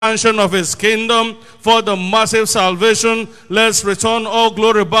expansion of his kingdom, for the massive salvation. Let's return all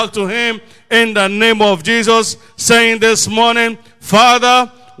glory back to him in the name of Jesus, saying this morning,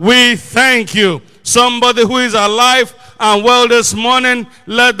 Father, we thank you. Somebody who is alive and well this morning,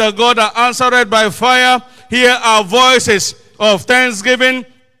 let the God that answered by fire hear our voices of thanksgiving,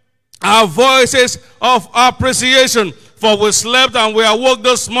 our voices of appreciation. For we slept and we awoke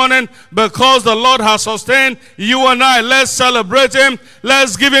this morning because the Lord has sustained you and I. Let's celebrate him.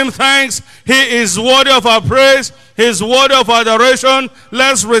 Let's give him thanks. He is worthy of our praise. He is worthy of adoration.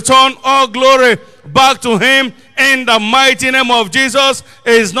 Let's return all glory back to him in the mighty name of Jesus.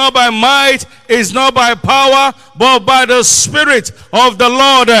 It is not by might, it is not by power, but by the Spirit of the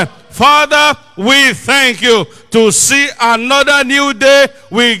Lord. Father, we thank you to see another new day.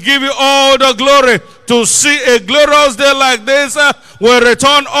 We give you all the glory. To see a glorious day like this, we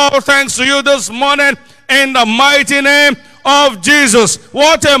return all thanks to you this morning in the mighty name of Jesus.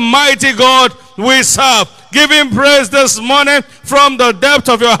 What a mighty God we serve. Give him praise this morning from the depth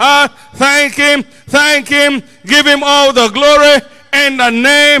of your heart. Thank him, thank him. Give him all the glory in the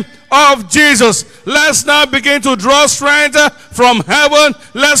name of Jesus. Let's now begin to draw strength from heaven.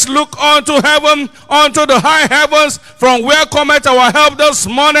 Let's look unto heaven, unto the high heavens, from where cometh our help this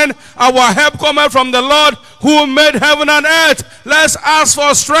morning. Our help cometh from the Lord who made heaven and earth. Let's ask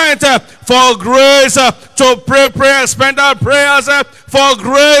for strength, for grace to pray, spend our prayers, for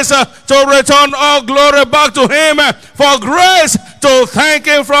grace to return all glory back to him, for grace to thank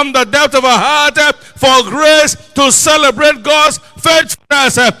him from the depth of our heart, for grace to celebrate God's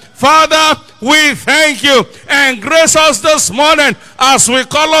faithfulness. Father, we thank you, and grace us this morning as we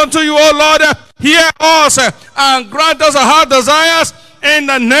call unto you, O Lord. Hear us and grant us our heart desires in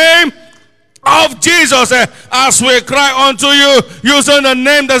the name of Jesus, as we cry unto you using the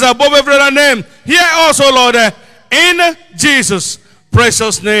name that's above every other name. Hear us, O Lord, in Jesus'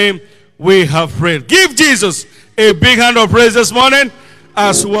 precious name we have prayed. Give Jesus a big hand of praise this morning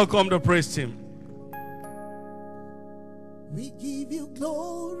as we welcome the praise team. We give you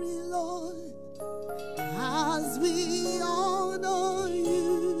glory, Lord, as we honor you.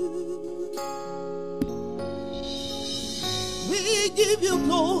 We give you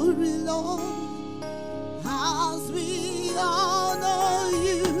glory, Lord, as we honor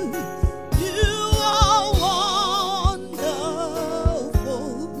you. You are wonderful.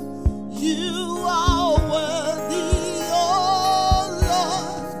 You are worthy, oh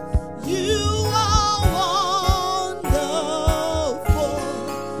Lord. You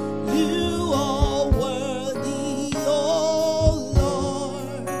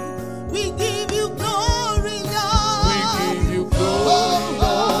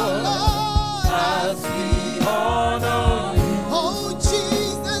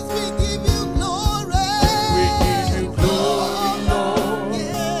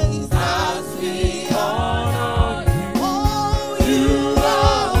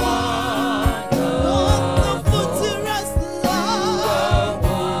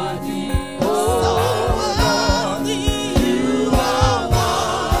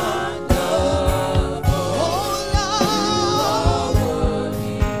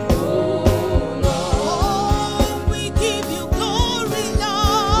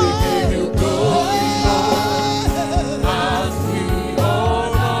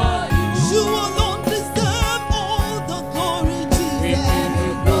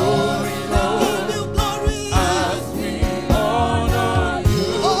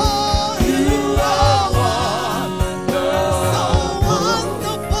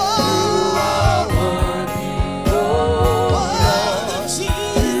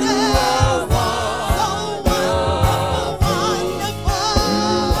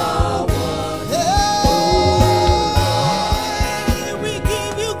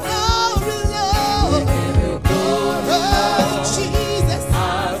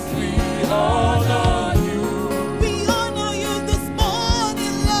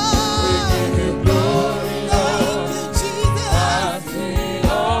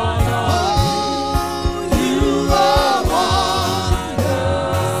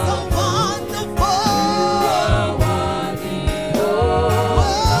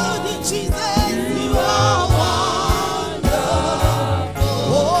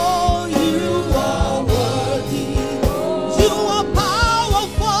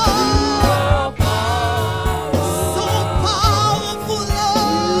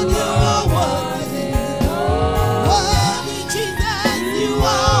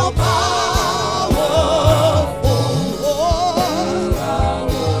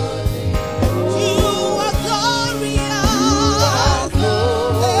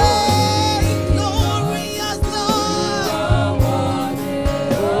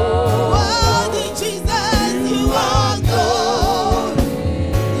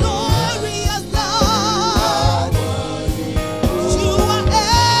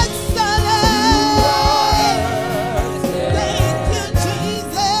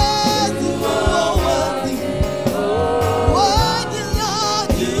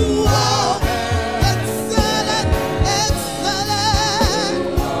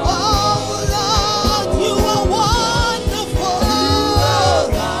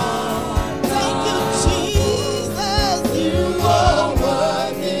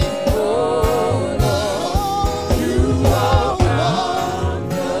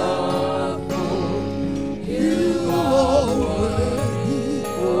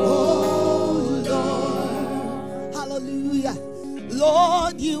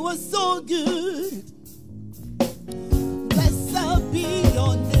you are so good. Blessed be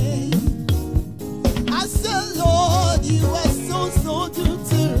your name. I said, Lord, you are so good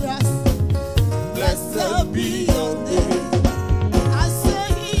to us. Blessed be your name. I say,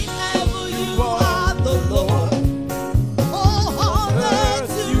 ever you are the Lord. Oh, honor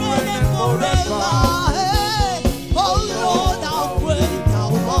to reign and forever. Hey, oh Lord, how great thou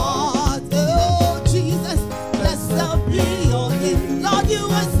art. Oh, Jesus, blessed be your name. Lord, you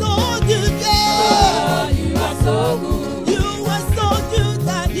are so good, yeah. Lord, you are so good. You are so good,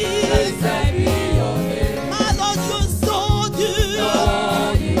 Daddy. Blessed be your name. My Lord, you're so good.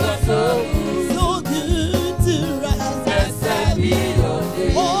 Lord, you are so good. So good to us. Blessed be your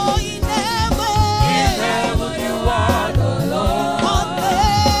name. Oh, he never. Forever you are the Lord. On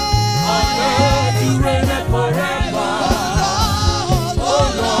Earth you earth. reign and forever. Oh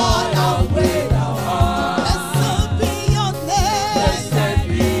Lord, how great thou art. blessed be your name. Blessed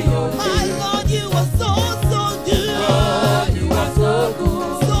be your My name. Lord, you are so good. Lord, you are so good.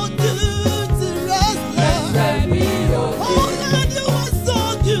 So good to us, Lord. Blessed be your Oh name. Lord, you are so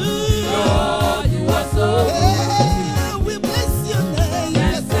good. Lord, you are so good. Yeah, we bless your name.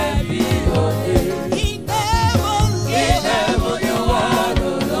 Blessed be your name. He never Forever you are the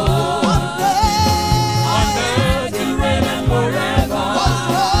Lord. on earth. Earth you reign and forever.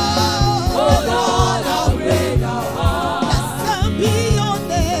 Oh Lord, how great thou art. Blessed be your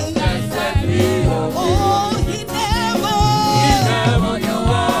name. Blessed be your name. Oh, he never. Forever you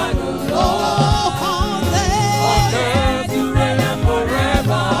are the Lord. Oh, On on earth you reign and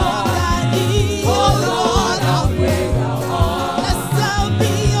forever. Daddy, Oh Lord, how great thou art. blessed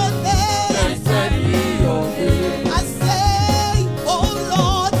be your name. Blessed be your name. I say, oh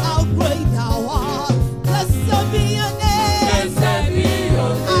Lord, how great thou art. Blessed be your name. Blessed be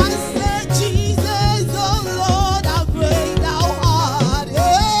your I name. say, Jesus, oh Lord, how great thou art.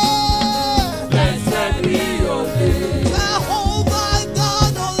 Yeah. Blessed be your name. Jehovah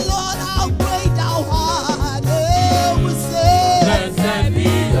God, oh Lord, how great thou art. Yeah, we say, Blessed be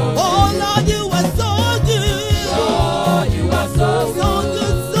your name. oh Lord, you are so good. Lord, you are so So good.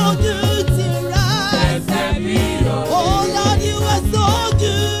 good, so good to us. Blessed be your Oh name. Lord, you are so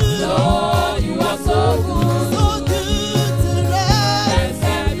good. Lord, you are so good. So good to us.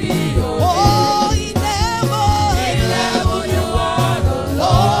 Blessed be your name. Oh, he never. Forever you are the Lord. Oh,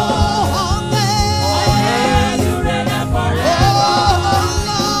 Earth amen. you reign and forever.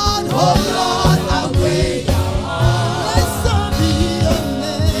 Oh Lord, how great thou art. blessed be your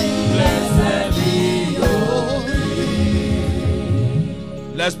name. Blessed be your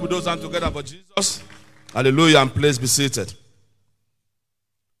Let's put those hands together for Jesus. Hallelujah, and please be seated.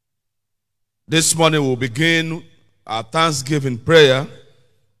 This morning we'll begin our Thanksgiving prayer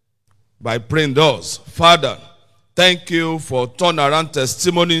by praying thus. Father, thank you for turnaround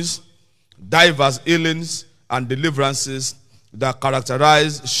testimonies, diverse healings, and deliverances that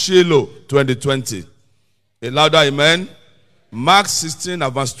characterize Shiloh 2020. A louder amen. Mark 16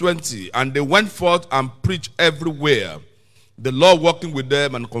 and verse 20. And they went forth and preached everywhere, the Lord working with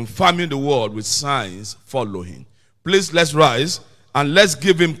them and confirming the word with signs following. Please, let's rise and let's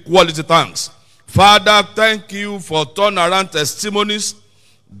give him quality thanks. Father, thank you for turnaround testimonies,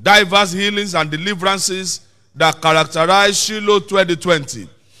 diverse healings and deliverances that characterize Shiloh 2020.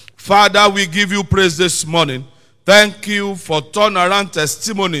 Father, we give you praise this morning. Thank you for turnaround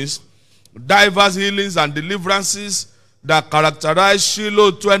testimonies, diverse healings and deliverances that characterize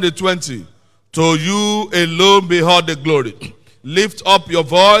Shiloh 2020. To you alone be all the glory. Lift up your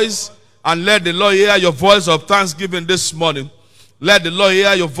voice and let the Lord hear your voice of thanksgiving this morning. Let the Lord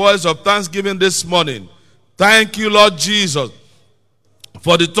hear your voice of thanksgiving this morning. Thank you, Lord Jesus,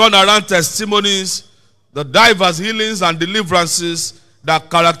 for the turnaround testimonies, the diverse healings and deliverances that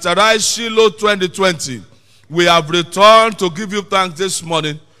characterize Shiloh 2020. We have returned to give you thanks this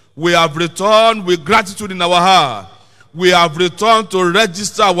morning. We have returned with gratitude in our heart. We have returned to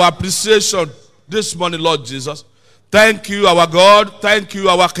register our appreciation this morning, Lord Jesus. Thank you, our God. Thank you,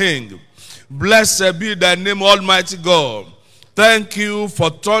 our King. Blessed be thy name, Almighty God. Thank you for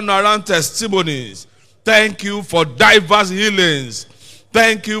turnaround testimonies. Thank you for diverse healings.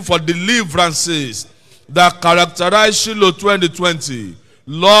 Thank you for deliverances that characterize Shiloh 2020.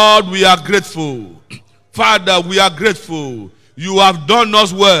 Lord, we are grateful. Father, we are grateful. You have done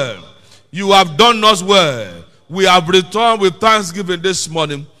us well. You have done us well. We have returned with thanksgiving this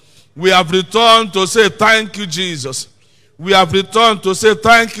morning. We have returned to say thank you, Jesus. We have returned to say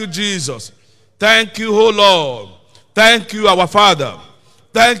thank you, Jesus. Thank you, O Lord. Thank you, our Father.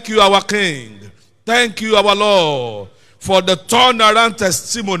 Thank you, our King. Thank you, our Lord, for the turnaround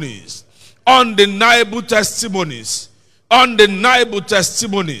testimonies, undeniable testimonies, undeniable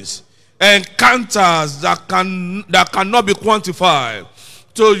testimonies, encounters that cannot be quantified.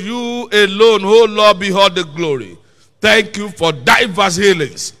 To you alone, oh Lord, be all the glory. Thank you for diverse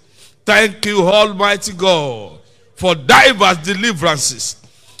healings. Thank you, Almighty God, for diverse deliverances.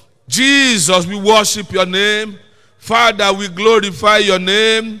 Jesus, we worship your name. Father, we glorify your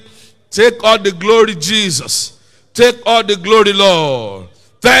name. Take all the glory, Jesus. Take all the glory, Lord.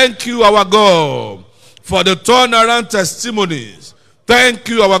 Thank you, our God, for the turnaround testimonies. Thank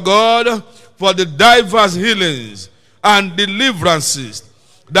you, our God, for the diverse healings and deliverances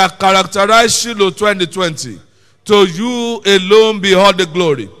that characterize Shiloh 2020. To you alone be all the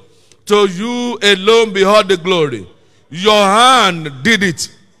glory. To you alone be all the glory. Your hand did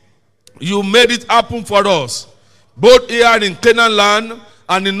it. You made it happen for us, both here in Canaan land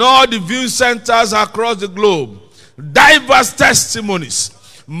and in all the viewing centers across the globe. Diverse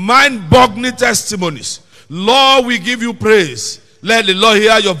testimonies, mind-boggling testimonies. Lord, we give you praise. Let the Lord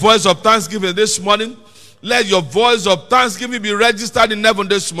hear your voice of thanksgiving this morning. Let your voice of thanksgiving be registered in heaven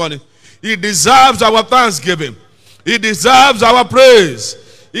this morning. He deserves our thanksgiving. He deserves our praise.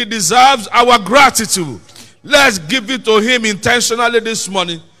 He deserves our gratitude. Let's give it to him intentionally this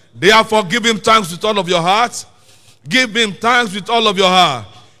morning. Therefore, give him thanks with all of your heart. Give him thanks with all of your heart.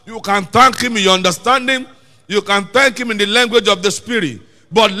 You can thank him in your understanding. You can thank him in the language of the Spirit.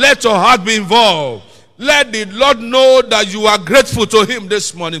 But let your heart be involved. Let the Lord know that you are grateful to him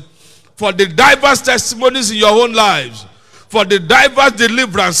this morning for the diverse testimonies in your own lives, for the diverse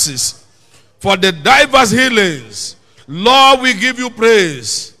deliverances, for the diverse healings. Lord, we give you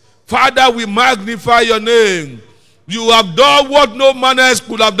praise. Father, we magnify your name. You have done what no man else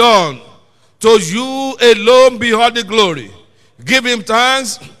could have done. To you alone be all the glory. Give him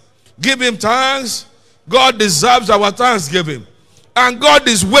thanks. Give him thanks. God deserves our thanksgiving. And God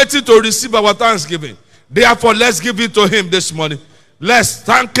is waiting to receive our thanksgiving. Therefore, let's give it to him this morning. Let's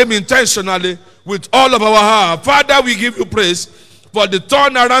thank him intentionally with all of our heart. Father, we give you praise for the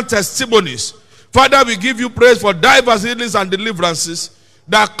turnaround testimonies. Father, we give you praise for diverse healings and deliverances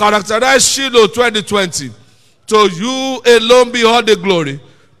that characterize Shiloh 2020. To you alone be all the glory.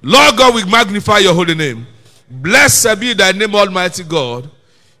 Lord God, we magnify your holy name. Blessed be thy name, Almighty God.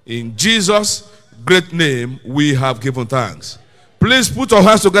 In Jesus' great name, we have given thanks. Please put your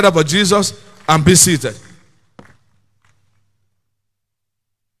hands together for Jesus and be seated.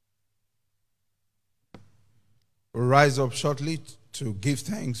 We'll rise up shortly to give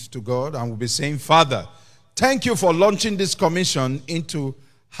thanks to God, and we'll be saying, Father, thank you for launching this commission into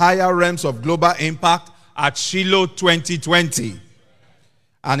higher realms of global impact at Shiloh 2020.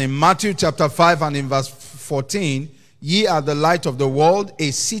 And in Matthew chapter 5 and in verse 14, ye are the light of the world, a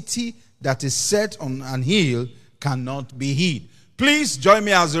city that is set on an hill cannot be hid. Please join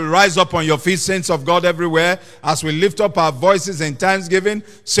me as we rise up on your feet, saints of God everywhere, as we lift up our voices in thanksgiving,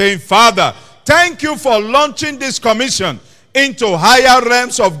 saying, Father, thank you for launching this commission into higher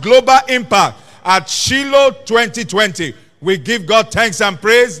realms of global impact at Shiloh 2020. We give God thanks and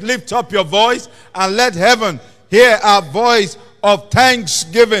praise. Lift up your voice and let heaven hear our voice of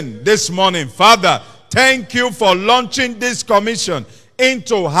thanksgiving this morning. Father, thank you for launching this commission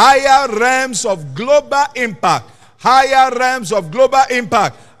into higher realms of global impact. Higher realms of global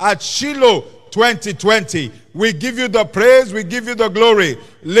impact at Shiloh 2020. We give you the praise. We give you the glory.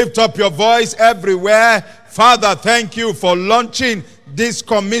 Lift up your voice everywhere. Father, thank you for launching this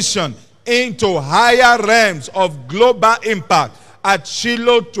commission into higher realms of global impact at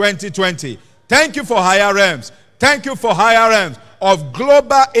Shiloh 2020. Thank you for higher realms. Thank you for higher realms of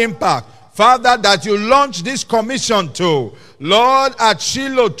global impact. Father, that you launch this commission to, Lord, at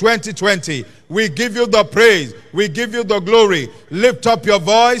Shiloh 2020. We give you the praise. We give you the glory. Lift up your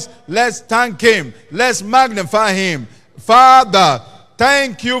voice. Let's thank him. Let's magnify him. Father,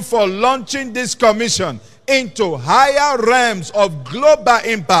 thank you for launching this commission into higher realms of global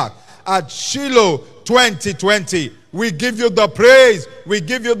impact at Shiloh 2020. We give you the praise. We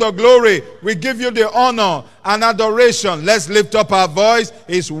give you the glory. We give you the honor and adoration. Let's lift up our voice.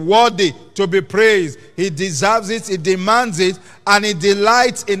 He's worthy to be praised. He deserves it. He demands it. And he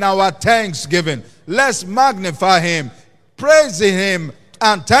delights in our thanksgiving. Let's magnify him, praising him,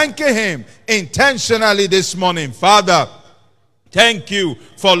 and thanking him intentionally this morning. Father, thank you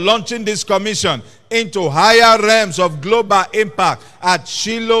for launching this commission into higher realms of global impact at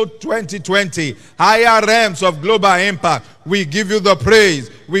Shiloh 2020. Higher realms of global impact. We give you the praise.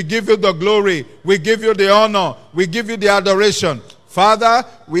 We give you the glory. We give you the honor. We give you the adoration. Father,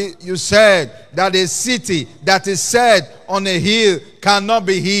 you said that a city that is set on a hill cannot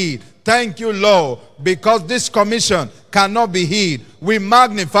be hid. Thank you, Lord, because this commission cannot be hid. We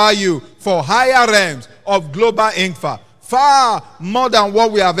magnify you for higher realms of global impact. far more than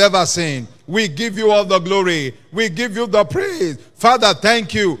what we have ever seen. We give you all the glory. We give you the praise. Father,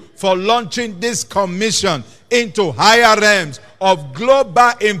 thank you for launching this commission into higher realms of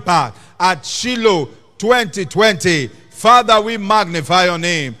global impact at Shiloh 2020. Father, we magnify your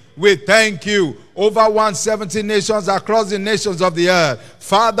name. We thank you. Over 170 nations across the nations of the earth.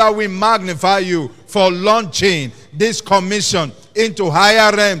 Father, we magnify you for launching this commission into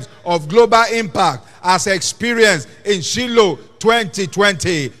higher realms of global impact as experienced in Shiloh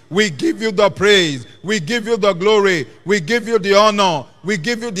 2020. We give you the praise. We give you the glory. We give you the honor. We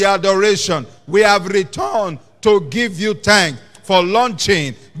give you the adoration. We have returned to give you thanks for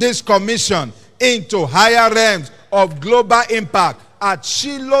launching this commission into higher realms of global impact at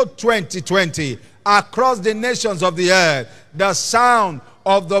Shiloh 2020 across the nations of the earth. The sound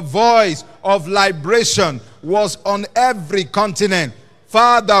of the voice of liberation was on every continent.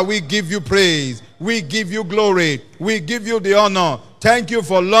 Father, we give you praise. We give you glory. We give you the honor. Thank you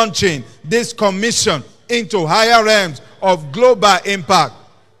for launching this commission into higher realms of global impact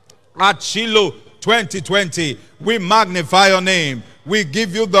at Shiloh 2020. We magnify your name. We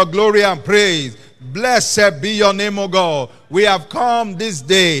give you the glory and praise. Blessed be your name, O God. We have come this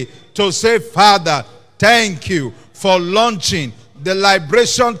day to say, Father, thank you for launching the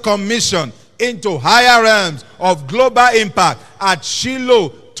Liberation Commission into higher realms of global impact at Shiloh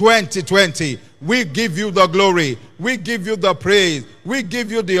 2020. We give you the glory. We give you the praise. We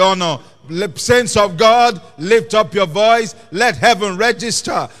give you the honor. Saints of God, lift up your voice. Let heaven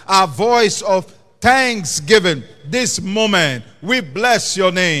register our voice of thanksgiving this moment. We bless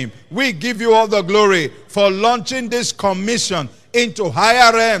your name. We give you all the glory for launching this commission into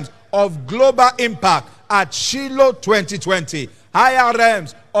higher realms of global impact at Shiloh 2020. Higher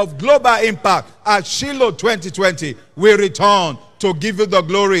realms of global impact at Shiloh 2020. We return to give you the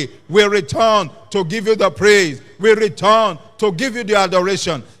glory. We return to give you the praise. We return to give you the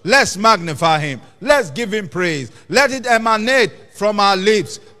adoration. Let's magnify him. Let's give him praise. Let it emanate from our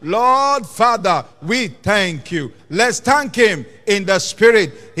lips. Lord Father, we thank you. Let's thank him in the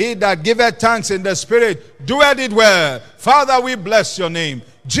spirit. He that giveth thanks in the spirit doeth it well. Father, we bless your name.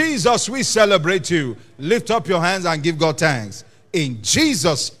 Jesus, we celebrate you. Lift up your hands and give God thanks. In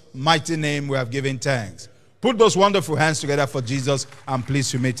Jesus' mighty name we have given thanks. Put those wonderful hands together for Jesus, and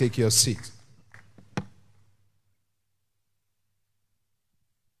please, you may take your seat.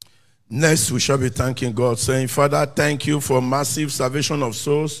 Next, we shall be thanking God, saying, Father, thank you for massive salvation of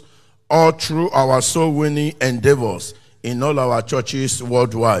souls all through our soul-winning endeavors in all our churches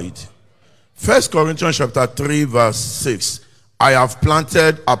worldwide. 1 Corinthians chapter 3, verse 6. I have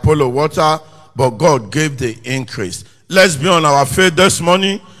planted, Apollo water, but God gave the increase. Let's be on our faith this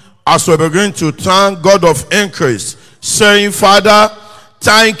morning as we begin to thank God of increase, saying, Father,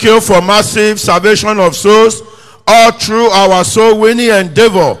 thank you for massive salvation of souls all through our soul-winning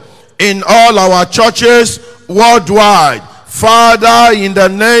endeavor in all our churches worldwide. Father, in the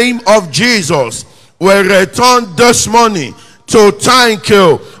name of Jesus, we return this morning to thank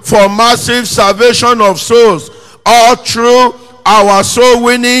you for massive salvation of souls all through our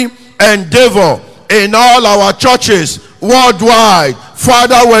soul-winning endeavor in all our churches worldwide.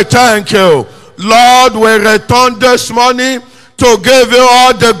 Father, we thank you. Lord, we return this morning to give you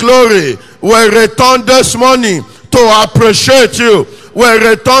all the glory. We return this morning to appreciate you. We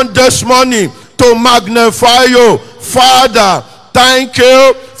return this morning to magnify you. Father, thank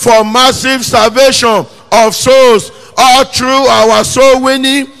you for massive salvation of souls all through our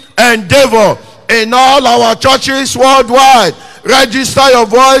soul-winning endeavor in all our churches worldwide. Register your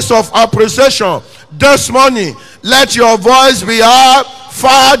voice of appreciation this morning. Let your voice be heard.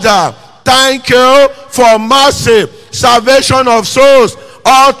 Father, thank you for massive salvation of souls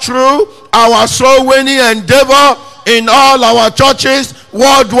all through our soul-winning endeavor in all our churches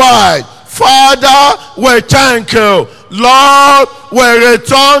worldwide. Father, we thank you. Lord, we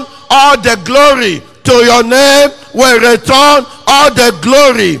return all the glory to your name. We return all the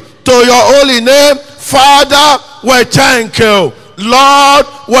glory to your holy name. Father, we thank you. Lord,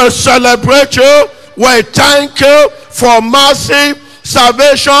 we celebrate you. We thank you for massive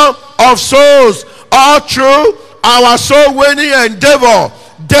salvation of souls all through our soul-winning endeavor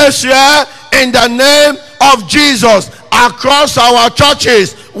this year in the name of Jesus across our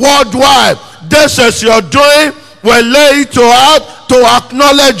churches worldwide. This is your doing. We lay it to heart to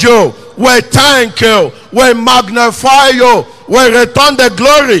acknowledge you. We thank you. We magnify you. We return the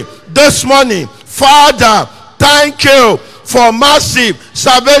glory this morning. Father, thank you for massive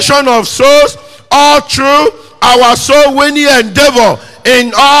salvation of souls all through our soul-winning endeavor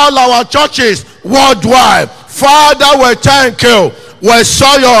in all our churches worldwide. Father, we thank you. We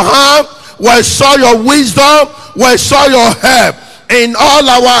saw your hand. We saw your wisdom. we saw your help in all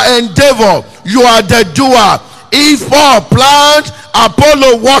our endeavor. You are the doer. If Paul plant,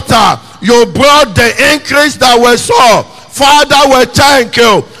 Apollo water, you brought the increase that we saw. Father, we thank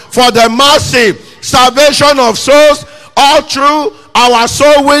you for the massive salvation of souls all through our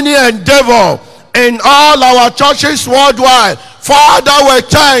soul winning endeavor in all our churches worldwide. Father, we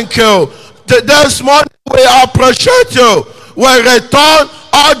thank you. This morning we appreciate you. We return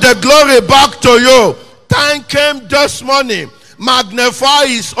all the glory back to you. Thank him this morning. Magnify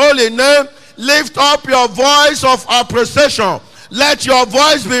his holy name. Lift up your voice of appreciation. Let your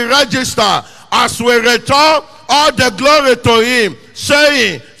voice be registered as we return all the glory to him,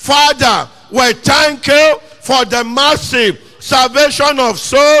 saying, Father, we thank you for the massive salvation of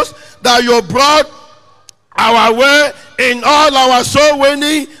souls that you brought our way in all our soul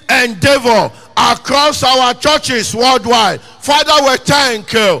winning endeavor across our churches worldwide. Father, we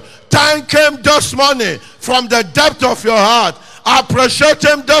thank you. Thank him this morning from the depth of your heart. Appreciate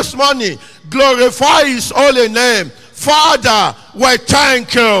him this morning. Glorify his holy name. Father, we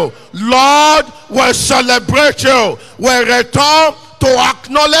thank you. Lord, we celebrate you. We return to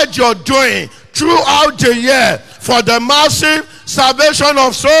acknowledge your doing throughout the year for the massive salvation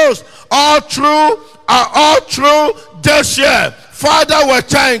of souls all through this year. Father, we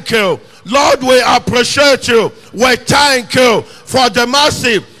thank you. Lord, we appreciate you. We thank you for the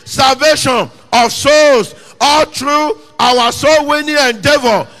massive salvation of souls all through our soul winning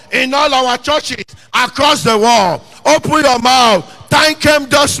endeavor in all our churches across the world. Open your mouth. Thank him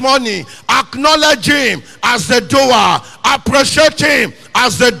this morning. Acknowledge him as the doer. Appreciate him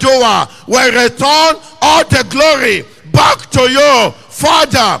as the doer. We return all the glory back to you.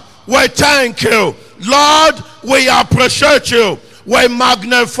 Father, we thank you. Lord, we appreciate you. We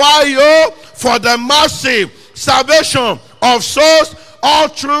magnify you for the massive salvation of souls all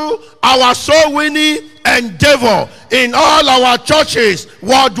through our soul winning endeavor in all our churches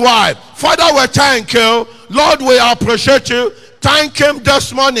worldwide. Father, we thank you. Lord, we appreciate you. Thank him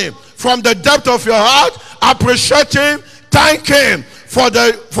this morning from the depth of your heart. Appreciate him. Thank him for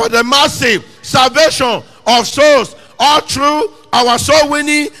the massive salvation of souls all through our soul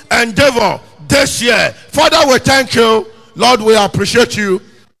winning endeavor this year. Father, we thank you. Lord, we appreciate you.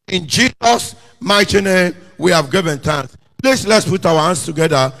 In Jesus' mighty name, we have given thanks. Please, let's put our hands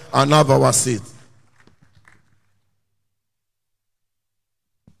together and have our seat.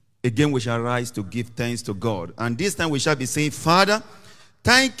 Again, we shall rise to give thanks to God. And this time we shall be saying, Father,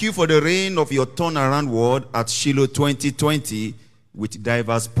 thank you for the rain of your turnaround word at Shiloh 2020 with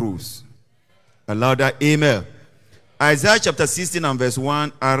diverse proofs. A louder amen. Isaiah chapter 16 and verse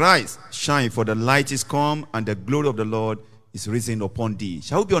 1, arise, shine, for the light is come, and the glory of the Lord is risen upon thee.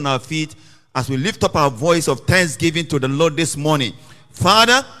 Shall we be on our feet as we lift up our voice of thanksgiving to the Lord this morning?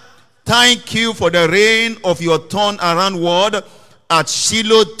 Father, thank you for the rain of your turnaround word at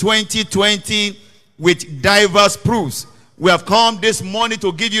Shiloh 2020 with diverse proofs. We have come this morning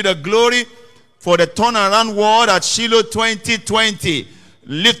to give you the glory for the turnaround word at Shiloh 2020.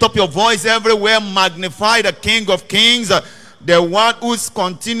 Lift up your voice everywhere. Magnify the King of Kings, the one who's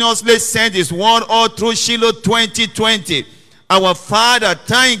continuously sent his word all through Shiloh 2020. Our Father,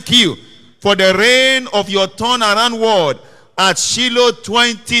 thank you for the rain of your turnaround word at Shiloh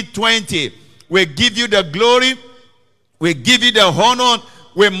 2020. We give you the glory. We give you the honor.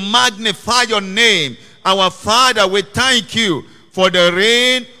 We magnify your name. Our Father, we thank you for the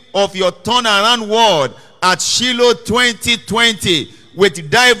rain of your turnaround word at Shiloh 2020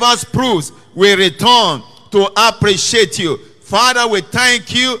 with diverse proofs. We return to appreciate you. Father, we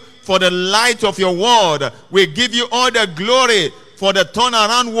thank you for the light of your word. We give you all the glory for the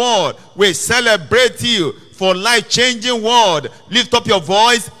turnaround word. We celebrate you for life-changing word. Lift up your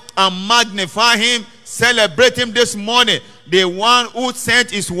voice and magnify him. Celebrate him this morning. The one who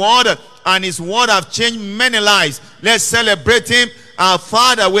sent his word, and his word have changed many lives. Let's celebrate him. Our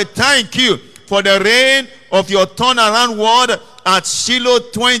Father, we thank you for the rain of your turnaround word at Shiloh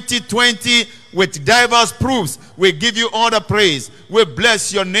 2020 with diverse proofs. We give you all the praise. We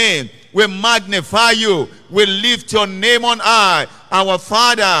bless your name. We magnify you. We lift your name on high. Our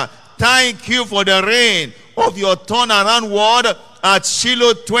Father, thank you for the rain of your turnaround word at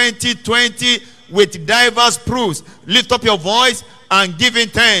Shiloh 2020 with diverse proofs. Lift up your voice and give him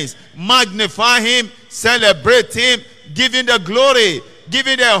thanks. Magnify him. Celebrate him. Give him the glory. Give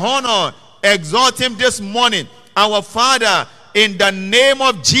him the honor. Exalt him this morning. Our Father, in the name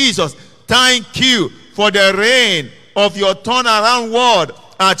of Jesus, thank you for the rain of your turnaround word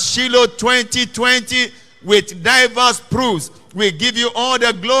at Shiloh 2020 with diverse proofs. We give you all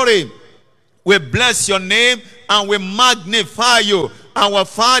the glory. We bless your name and we magnify you. Our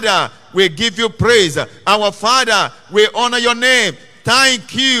Father, we give you praise. Our Father, we honor your name.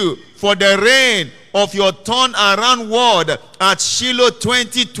 Thank you for the rain of your turnaround word at Shiloh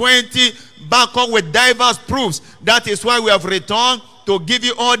 2020, back up with diverse proofs. That is why we have returned to give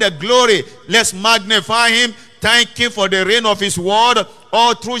you all the glory. Let's magnify him. Thank him for the rain of his word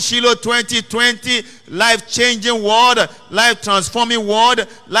all through Shiloh 2020. Life-changing word, life-transforming word,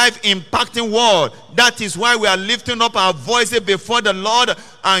 life-impacting word. That is why we are lifting up our voices before the Lord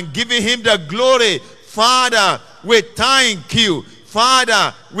and giving him the glory. Father, we thank you.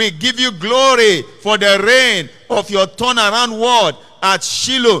 Father, we give you glory for the rain of your turnaround word at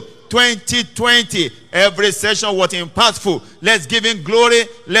Shiloh 2020. Every session was impactful. Let's give him glory.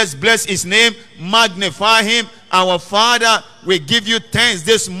 Let's bless his name. Magnify him. Our Father, we give you thanks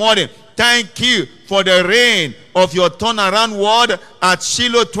this morning. Thank you for the rain of your turnaround word at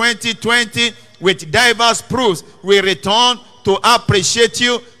Shiloh 2020 with diverse proofs. We return to appreciate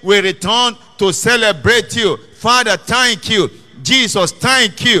you. We return to celebrate you. Father, thank you. Jesus,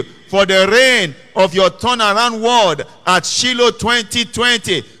 thank you for the rain of your turnaround word at Shiloh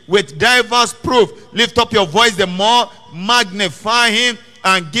 2020 with diverse proof. Lift up your voice the more, magnify him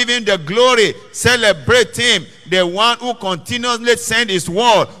and give him the glory. Celebrate him, the one who continuously sends his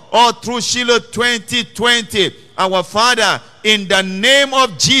word all through Shiloh 2020. Our Father, in the name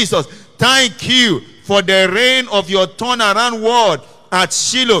of Jesus, thank you for the rain of your turnaround word at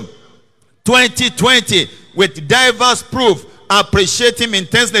Shiloh 2020 with diverse proof. Appreciate him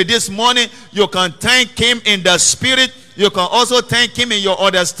intensely this morning. You can thank him in the spirit. You can also thank him in your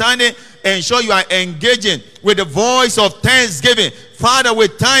understanding. Ensure you are engaging with the voice of thanksgiving. Father, we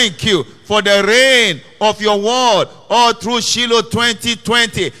thank you for the rain of your word all through Shiloh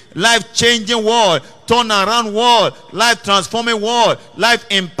 2020. Life-changing word, turnaround word, life-transforming word,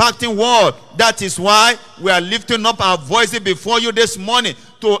 life-impacting word. That is why we are lifting up our voices before you this morning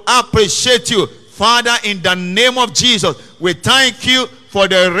to appreciate you. Father, in the name of Jesus, we thank you for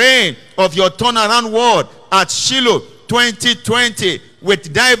the rain of your turnaround word at Shiloh 2020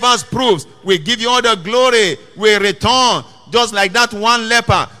 with diverse proofs. We give you all the glory. We return just like that one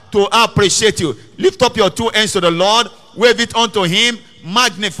leper to appreciate you. Lift up your two hands to the Lord. Wave it unto him.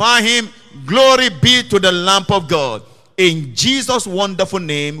 Magnify him. Glory be to the Lamb of God. In Jesus' wonderful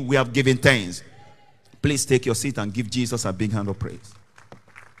name, we have given thanks. Please take your seat and give Jesus a big hand of praise.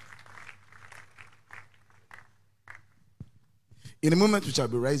 In a moment, we shall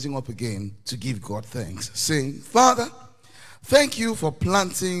be rising up again to give God thanks, saying, Father, thank you for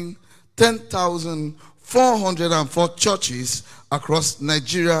planting 10,404 churches across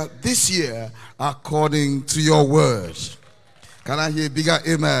Nigeria this year according to your word. Can I hear a bigger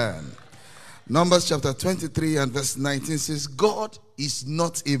amen? Numbers chapter 23 and verse 19 says, God is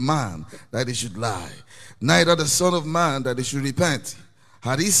not a man that he should lie, neither the son of man that he should repent.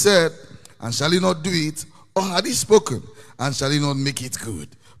 Had he said, and shall he not do it? Or had he spoken, and shall he not make it good?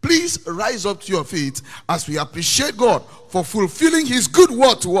 Please rise up to your feet as we appreciate God for fulfilling his good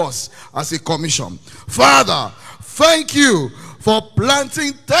word to us as a commission. Father, thank you for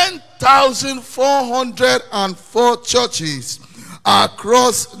planting 10,404 churches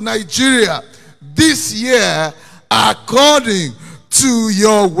across Nigeria this year according to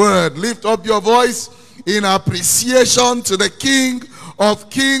your word. Lift up your voice in appreciation to the King of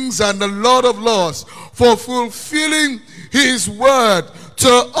Kings and the Lord of Lords for fulfilling his word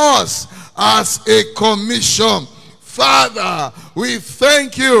to us as a commission. Father, we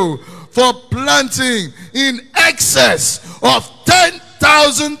thank you for planting in excess of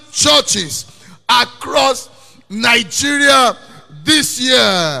 10,000 churches across Nigeria this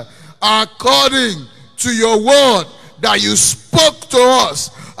year according to your word that you spoke to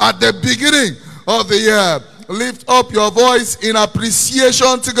us at the beginning of the year. Lift up your voice in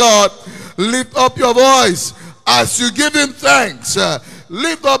appreciation to God. Lift up your voice as you give him thanks.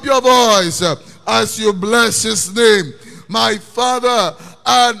 Lift up your voice as you bless his name. My Father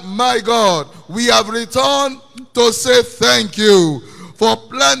and my God, we have returned to say thank you for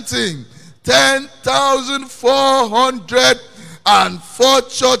planting 10,404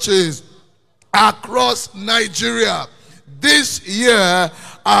 churches across Nigeria this year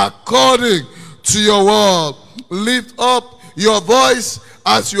according to your word. Lift up your voice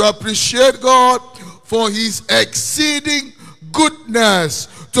as you appreciate God for his exceeding goodness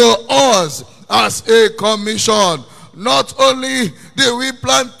to us as a commission. Not only did we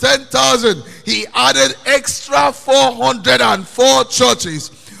plant 10,000, he added extra 404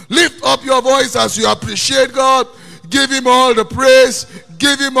 churches. Lift up your voice as you appreciate God. Give him all the praise.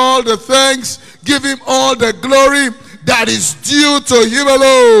 Give him all the thanks. Give him all the glory that is due to him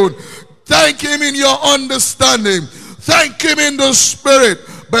alone. Thank him in your understanding. Thank him in the spirit.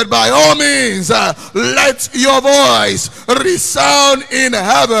 But by all means, let your voice resound in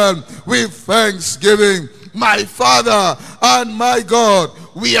heaven with thanksgiving. My Father and my God,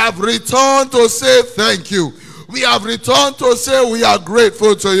 we have returned to say thank you. We have returned to say we are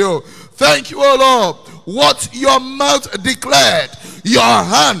grateful to you. Thank you, O Lord. What your mouth declared, your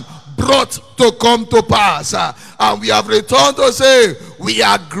hand brought to come to pass. And we have returned to say we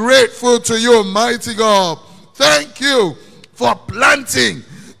are grateful to you, mighty God. Thank you for planting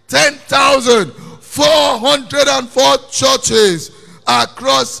 10,404 churches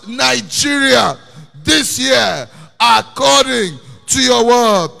across Nigeria this year according to your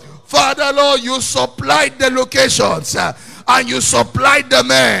word. Father, Lord, you supplied the locations and you supplied the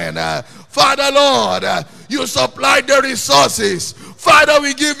men. Father, Lord, you supplied the resources. Father,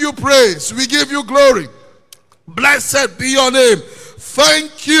 we give you praise. We give you glory. Blessed be your name.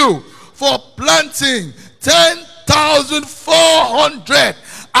 Thank you for planting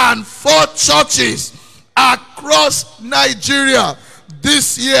 10,404 churches across Nigeria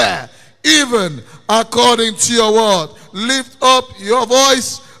this year, even according to your word. Lift up your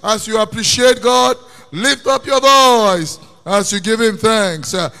voice as you appreciate God. Lift up your voice as you give him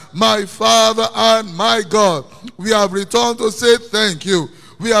thanks. My Father and my God, we have returned to say thank you.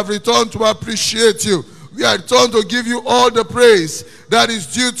 We have returned to appreciate you. We have returned to give you all the praise that is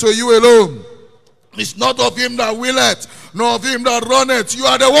due to you alone. It's not of him that willeth, nor of him that runneth. You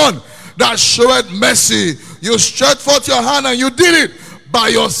are the one that showeth mercy. You stretched forth your hand and you did it by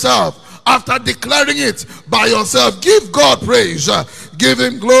yourself. After declaring it by yourself, give God praise. Give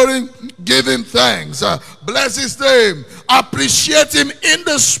him glory. Give him thanks. Bless his name. Appreciate him in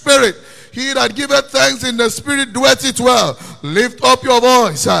the spirit. He that giveth thanks in the spirit doeth it well. Lift up your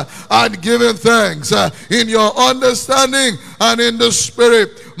voice and give him thanks in your understanding and in the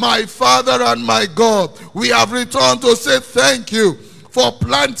spirit. My Father and my God, we have returned to say thank you for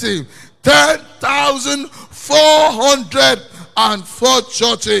planting 10,404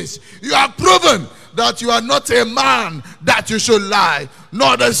 churches. You have proven that you are not a man that you should lie,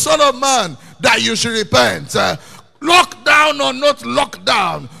 nor the son of man that you should repent. Lockdown or not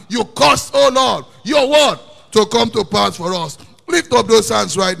lockdown, you caused, oh Lord, your word to come to pass for us. Lift up those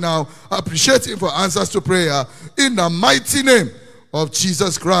hands right now. Appreciate him for answers to prayer. In the mighty name of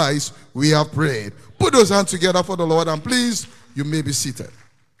Jesus Christ, we have prayed. Put those hands together for the Lord, and please, you may be seated.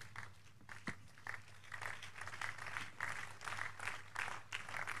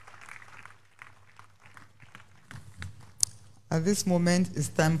 At this moment, it's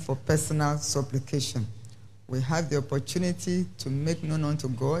time for personal supplication. We have the opportunity to make known unto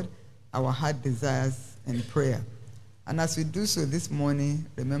God our heart desires in prayer. And as we do so this morning,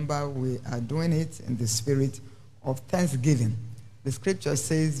 remember we are doing it in the spirit of thanksgiving. The scripture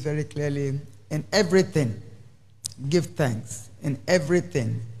says very clearly, in everything, give thanks. In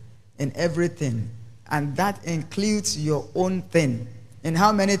everything. In everything. And that includes your own thing. In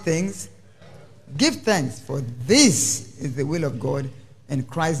how many things? Give thanks, for this is the will of God in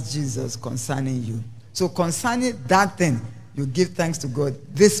Christ Jesus concerning you. So concerning that thing, you give thanks to God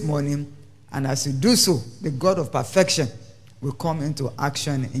this morning, and as you do so, the God of perfection will come into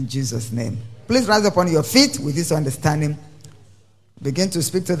action in Jesus' name. Please rise upon your feet with this understanding. Begin to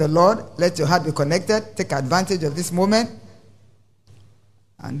speak to the Lord. Let your heart be connected. Take advantage of this moment.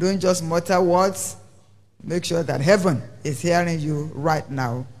 And don't just mutter words. Make sure that heaven is hearing you right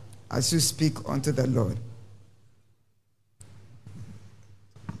now as you speak unto the Lord.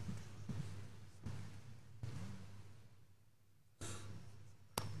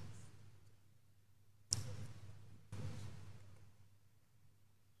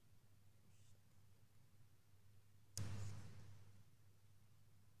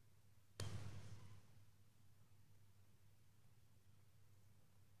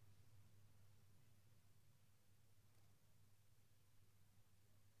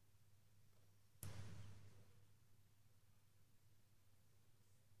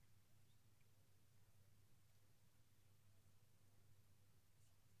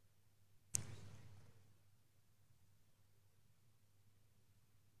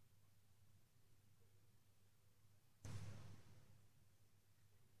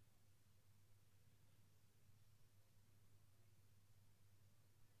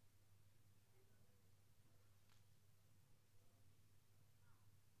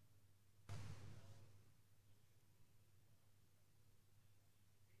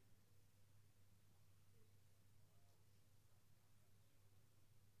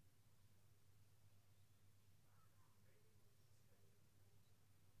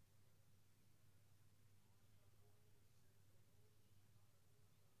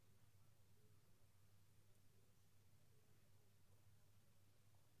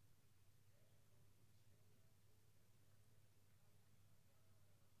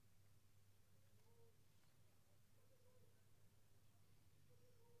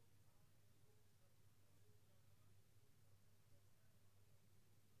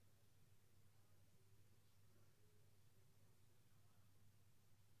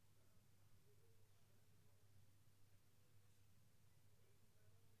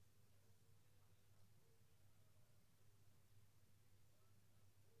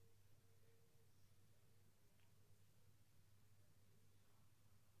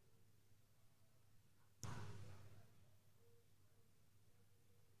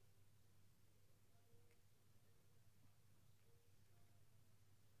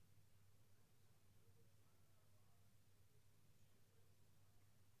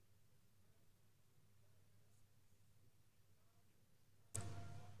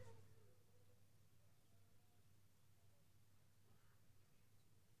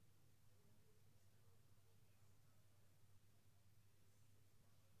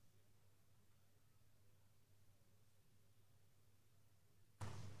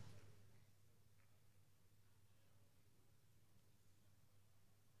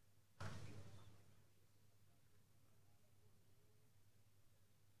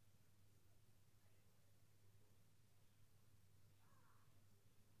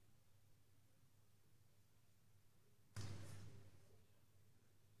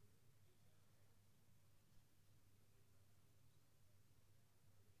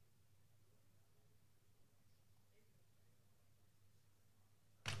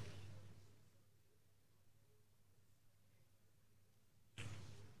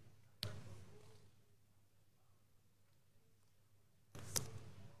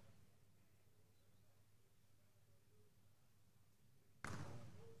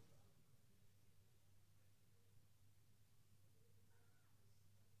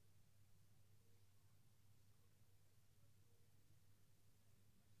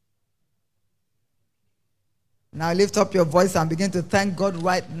 Now lift up your voice and begin to thank God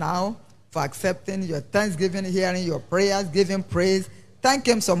right now for accepting your thanksgiving, hearing your prayers, give him praise. Thank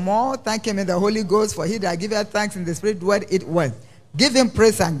him some more. Thank him in the Holy Ghost, for he that giveth thanks in the Spirit word it well. Give him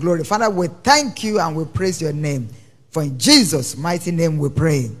praise and glory. Father, we thank you and we praise your name. For in Jesus' mighty name we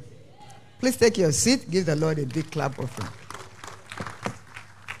pray. Please take your seat. Give the Lord a big clap offering.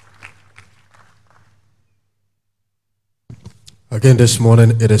 Again this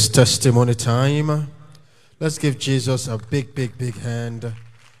morning, it is testimony time. Let's give Jesus a big, big, big hand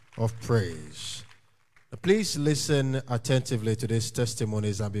of praise. Please listen attentively to these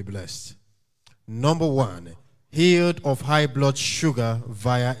testimonies and be blessed. Number 1, healed of high blood sugar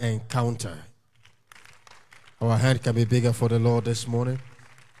via encounter. Our hand can be bigger for the Lord this morning.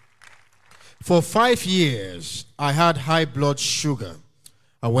 For 5 years, I had high blood sugar.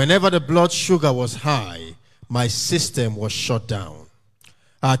 And whenever the blood sugar was high, my system was shut down.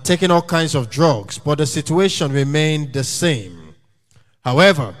 I had taken all kinds of drugs, but the situation remained the same.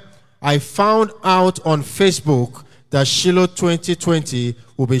 However, I found out on Facebook that Shiloh 2020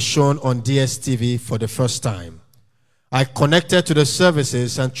 will be shown on DSTV for the first time. I connected to the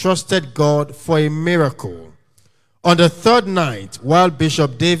services and trusted God for a miracle. On the third night, while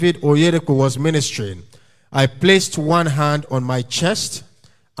Bishop David Oyedepo was ministering, I placed one hand on my chest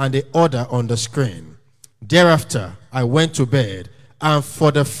and the other on the screen. Thereafter, I went to bed, and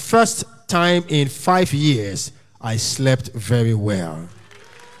for the first time in 5 years, I slept very well.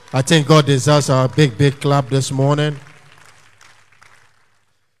 I think God deserves our big, big clap this morning.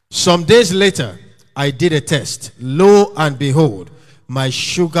 Some days later, I did a test. Lo and behold, my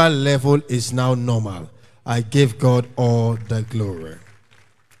sugar level is now normal. I give God all the glory.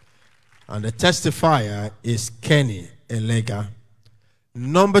 And the testifier is Kenny Elega.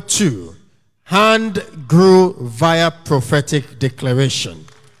 Number 2, hand grew via prophetic declaration.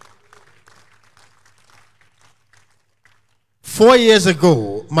 4 years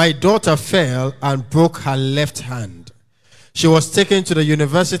ago, my daughter fell and broke her left hand. She was taken to the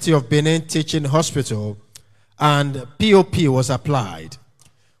University of Benin Teaching Hospital and POP was applied.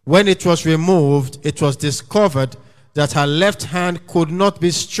 When it was removed, it was discovered that her left hand could not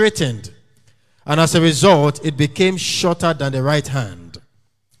be straightened, and as a result, it became shorter than the right hand.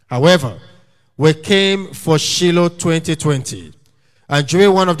 However, we came for Shiloh 2020, and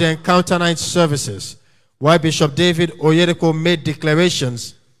during one of the Encounter Night services, while Bishop David Oyedepo made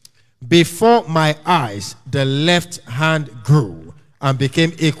declarations, before my eyes, the left hand grew and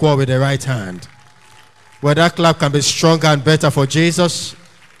became equal with the right hand. Well, that clap can be stronger and better for Jesus.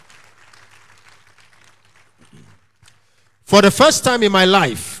 For the first time in my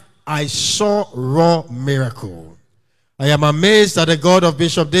life, I saw raw miracle. I am amazed at the God of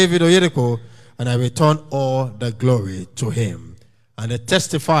Bishop David Oyedepo, and I return all the glory to him. And the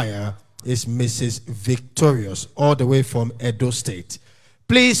testifier is Mrs. Victorious, all the way from Edo State.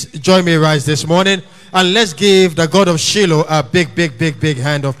 Please join me rise this morning, and let's give the God of Shiloh a big, big, big, big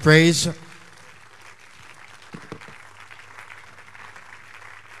hand of praise.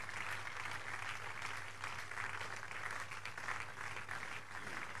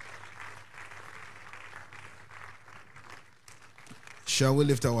 Shall we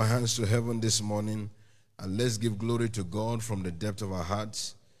lift our hands to heaven this morning and let's give glory to God from the depth of our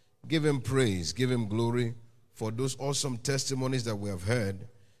hearts. Give him praise, give him glory for those awesome testimonies that we have heard.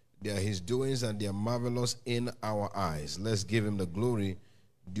 They are his doings and they are marvelous in our eyes. Let's give him the glory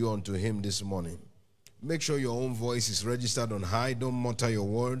due unto him this morning. Make sure your own voice is registered on high. Don't mutter your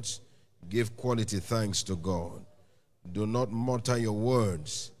words. Give quality thanks to God. Do not mutter your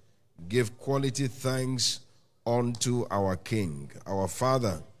words. Give quality thanks unto our King. Our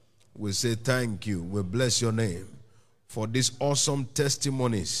Father, we say thank you. We bless your name for these awesome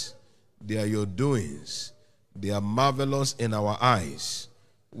testimonies. They are your doings. They are marvelous in our eyes.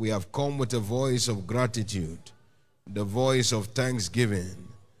 We have come with a voice of gratitude, the voice of thanksgiving,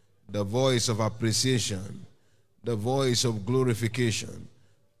 the voice of appreciation, the voice of glorification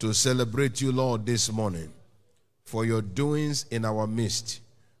to celebrate you, Lord, this morning for your doings in our midst.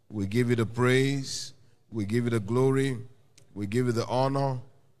 We give you the praise. We give you the glory. We give you the honor.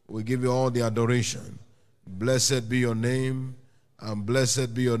 We give you all the adoration. Blessed be your name, and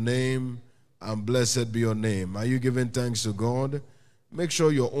blessed be your name, and blessed be your name. Are you giving thanks to God? Make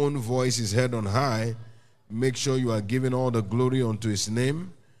sure your own voice is heard on high. Make sure you are giving all the glory unto his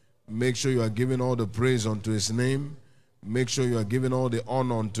name. Make sure you are giving all the praise unto his name. Make sure you are giving all the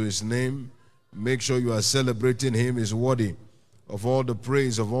honor unto his name. Make sure you are celebrating him. He is worthy of all the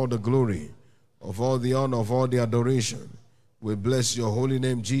praise, of all the glory, of all the honor, of all the adoration. We bless your holy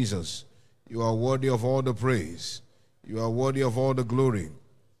name, Jesus. You are worthy of all the praise. You are worthy of all the glory.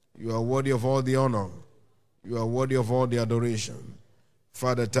 You are worthy of all the honor. You are worthy of all the adoration.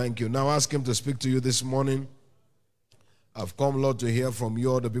 Father, thank you. Now ask him to speak to you this morning. I've come, Lord, to hear from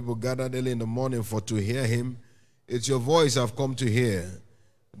you, all the people gathered early in the morning to hear him. It's your voice I've come to hear.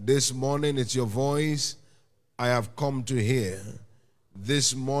 This morning, it's your voice I have come to hear.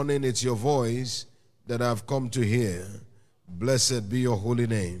 This morning, it's your voice that I've come to hear. Blessed be your holy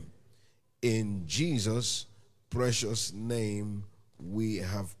name. In Jesus' precious name, we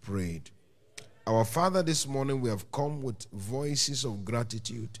have prayed. Our Father, this morning we have come with voices of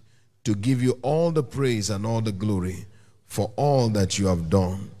gratitude to give you all the praise and all the glory for all that you have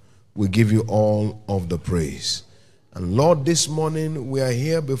done. We give you all of the praise. And Lord, this morning we are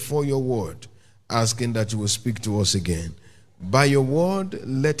here before your word, asking that you will speak to us again. By your word,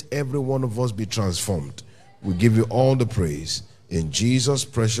 let every one of us be transformed. We give you all the praise. In Jesus'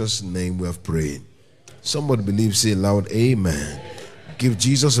 precious name we have prayed. Somebody believe, say loud, amen. Give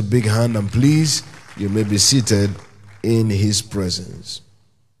Jesus a big hand, and please, you may be seated in his presence.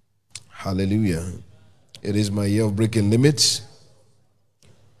 Hallelujah. It is my year of breaking limits.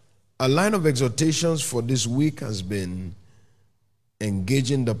 A line of exhortations for this week has been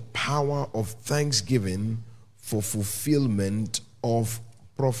engaging the power of thanksgiving for fulfillment of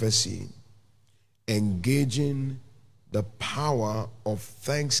prophecy. Engaging the power of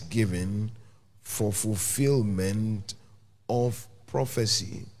thanksgiving for fulfillment of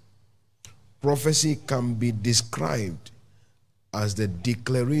prophecy. Prophecy can be described as the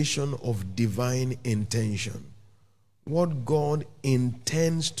declaration of divine intention. What God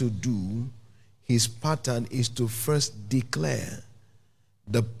intends to do, his pattern is to first declare.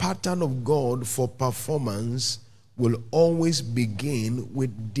 The pattern of God for performance will always begin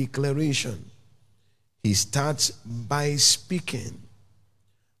with declaration. He starts by speaking.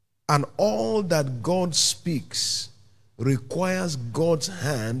 And all that God speaks requires God's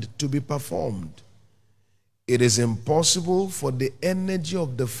hand to be performed. It is impossible for the energy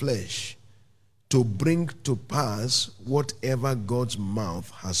of the flesh to bring to pass whatever God's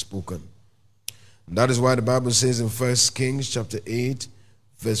mouth has spoken. That is why the Bible says in 1 Kings chapter 8,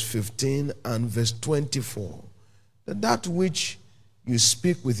 verse 15 and verse 24, that which you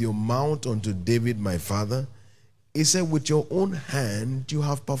speak with your mouth unto David my father, he said, with your own hand you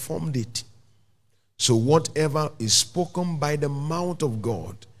have performed it. So whatever is spoken by the mouth of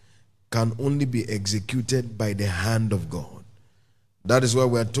God can only be executed by the hand of God. That is why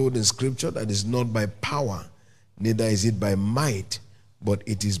we are told in scripture that it's not by power, neither is it by might, but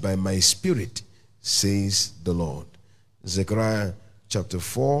it is by my spirit, says the Lord. Zechariah chapter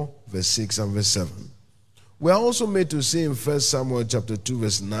 4, verse 6 and verse 7. We are also made to say in 1 Samuel chapter 2,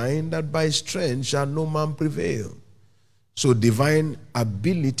 verse 9, that by strength shall no man prevail. So divine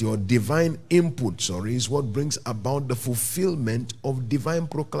ability or divine input, is what brings about the fulfillment of divine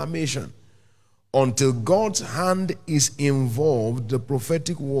proclamation. Until God's hand is involved, the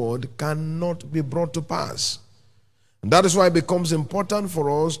prophetic word cannot be brought to pass. And that is why it becomes important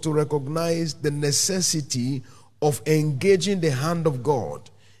for us to recognize the necessity of engaging the hand of God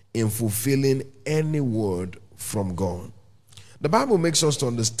in fulfilling any word from God. The Bible makes us to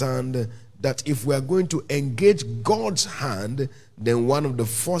understand that if we are going to engage God's hand, then one of the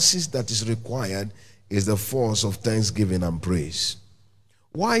forces that is required is the force of thanksgiving and praise.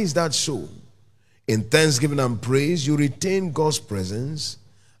 Why is that so? In thanksgiving and praise, you retain God's presence,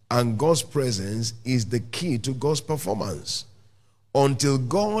 and God's presence is the key to God's performance. Until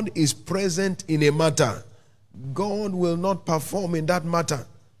God is present in a matter, God will not perform in that matter.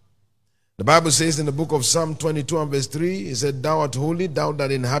 The Bible says in the book of Psalm 22 and verse 3, it said, thou art holy, thou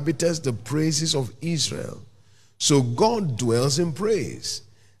that inhabitest the praises of Israel. So God dwells in praise.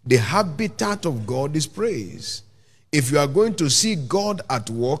 The habitat of God is praise. If you are going to see God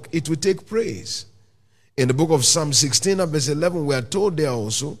at work, it will take praise. In the book of Psalm 16 and verse 11, we are told there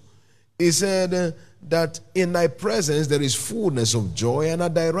also, he said that in thy presence there is fullness of joy, and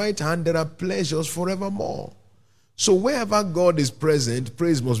at thy right hand there are pleasures forevermore. So wherever God is present,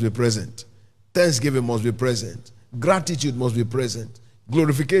 praise must be present. Thanksgiving must be present. Gratitude must be present.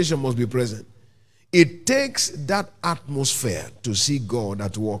 Glorification must be present. It takes that atmosphere to see God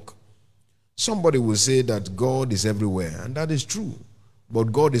at work. Somebody will say that God is everywhere, and that is true.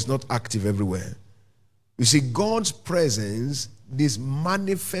 But God is not active everywhere. You see, God's presence, this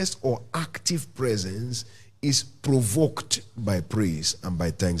manifest or active presence, is provoked by praise and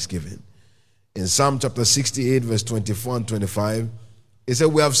by thanksgiving. In Psalm chapter 68, verse 24 and 25, it said,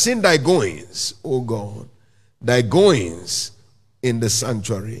 we have seen thy goings, O God, thy goings in the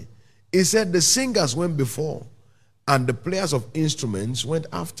sanctuary. He said, the singers went before, and the players of instruments went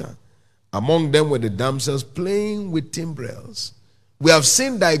after. Among them were the damsels playing with timbrels. We have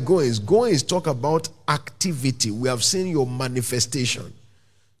seen thy goings. Goings talk about activity. We have seen your manifestation.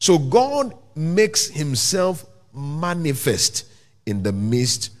 So God makes himself manifest in the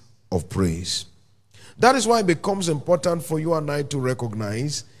midst of praise. That is why it becomes important for you and I to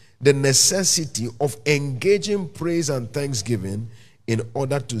recognize the necessity of engaging praise and thanksgiving in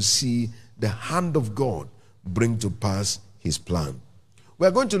order to see the hand of God bring to pass his plan. We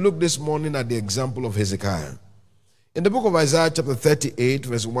are going to look this morning at the example of Hezekiah. In the book of Isaiah chapter 38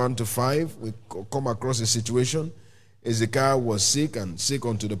 verse 1 to 5, we come across a situation. Hezekiah was sick and sick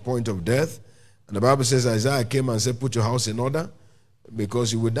unto the point of death. And the Bible says Isaiah came and said, put your house in order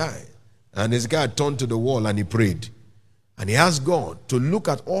because you will die. And Hezekiah turned to the wall and he prayed. And he asked God to look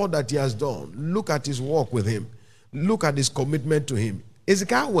at all that he has done. Look at his walk with him. Look at his commitment to him.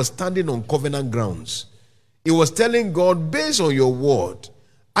 Hezekiah was standing on covenant grounds. He was telling God, based on your word,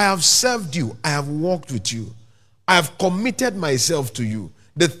 I have served you. I have walked with you. I have committed myself to you.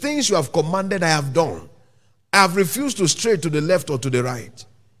 The things you have commanded, I have done. I have refused to stray to the left or to the right.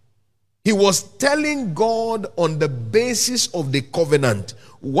 He was telling God on the basis of the covenant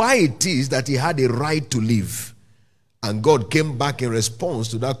why it is that he had a right to live. And God came back in response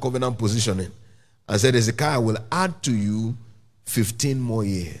to that covenant positioning and said, Hezekiah, I will add to you 15 more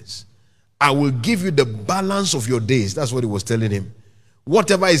years. I will give you the balance of your days. That's what he was telling him.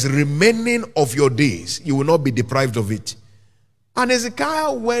 Whatever is remaining of your days, you will not be deprived of it. And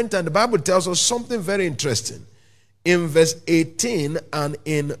Hezekiah went, and the Bible tells us something very interesting. In verse 18 and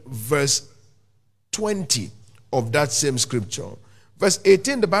in verse 20 of that same scripture. Verse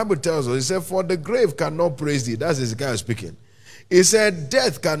 18, the Bible tells us, it said, for the grave cannot praise thee. That's Hezekiah speaking. He said,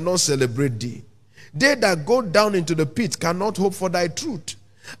 death cannot celebrate thee. They that go down into the pit cannot hope for thy truth.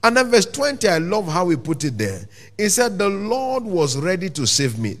 And then verse 20, I love how he put it there. He said, the Lord was ready to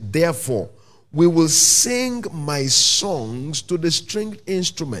save me. Therefore, we will sing my songs to the stringed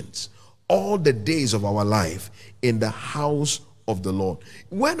instruments all the days of our life in the house of the Lord.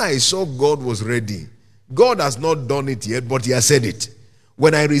 When I saw God was ready, God has not done it yet, but he has said it.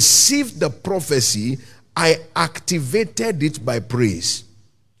 When I received the prophecy, I activated it by praise.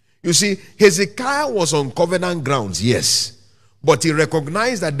 You see, Hezekiah was on covenant grounds, yes. But he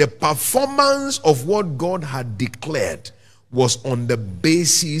recognized that the performance of what God had declared was on the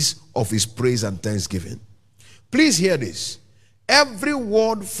basis of his praise and thanksgiving. Please hear this. Every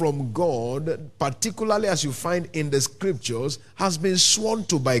word from God, particularly as you find in the scriptures, has been sworn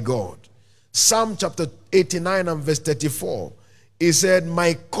to by God. Psalm chapter 89 and verse 34, he said,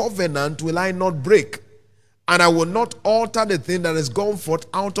 my covenant will I not break, and I will not alter the thing that has gone forth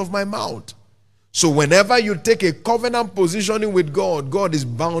out of my mouth. So whenever you take a covenant positioning with God, God is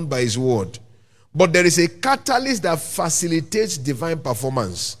bound by his word. But there is a catalyst that facilitates divine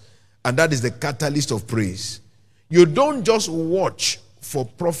performance, and that is the catalyst of praise. You don't just watch for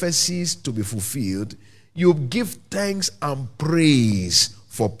prophecies to be fulfilled. You give thanks and praise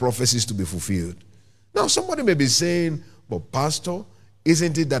for prophecies to be fulfilled. Now somebody may be saying, but pastor,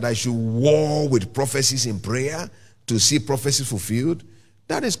 isn't it that I should war with prophecies in prayer to see prophecies fulfilled?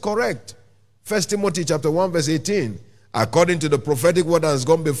 That is correct. 1 Timothy chapter 1 verse 18, according to the prophetic word that has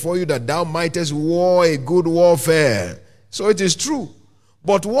gone before you, that thou mightest war a good warfare. So it is true.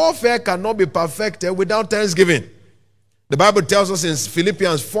 But warfare cannot be perfected without thanksgiving. The Bible tells us in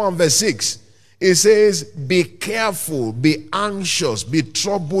Philippians 4 and verse 6, it says, be careful, be anxious, be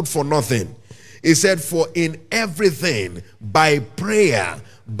troubled for nothing. It said, for in everything, by prayer,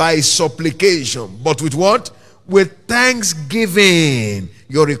 by supplication, but with what? With thanksgiving,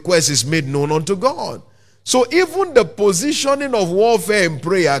 your request is made known unto God. So even the positioning of warfare in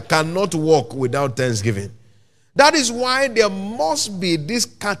prayer cannot work without thanksgiving. That is why there must be this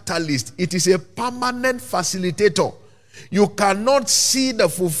catalyst. It is a permanent facilitator. You cannot see the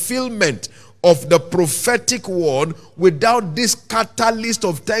fulfillment of the prophetic word without this catalyst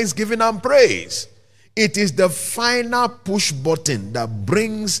of thanksgiving and praise. It is the final push button that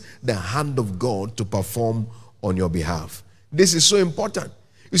brings the hand of God to perform on your behalf. This is so important.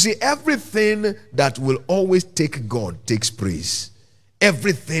 You see, everything that will always take God takes praise.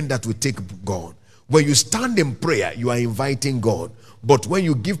 Everything that will take God. When you stand in prayer, you are inviting God. But when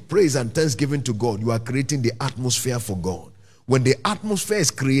you give praise and thanksgiving to God, you are creating the atmosphere for God. When the atmosphere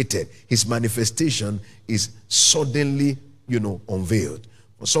is created, his manifestation is suddenly, unveiled.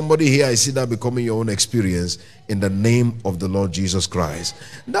 For somebody here, I see that becoming your own experience in the name of the Lord Jesus Christ.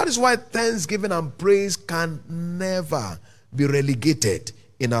 That is why thanksgiving and praise can never be relegated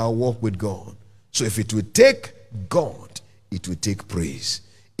in our walk with God. So if it will take God, it will take praise.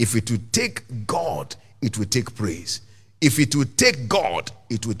 If it will take God, it will take praise. If it will take God,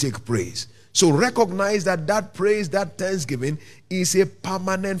 it will take praise. So recognize that that praise, that thanksgiving is a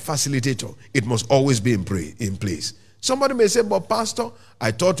permanent facilitator. It must always be in place. Somebody may say, but Pastor,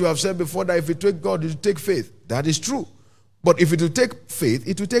 I thought you have said before that if you take God, it will take faith. That is true. But if it will take faith,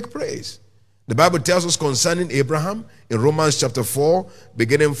 it will take praise. The Bible tells us concerning Abraham in Romans chapter 4,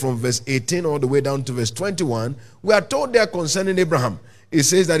 beginning from verse 18 all the way down to verse 21, we are told there concerning Abraham, it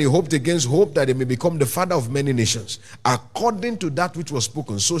says that he hoped against hope that he may become the father of many nations. According to that which was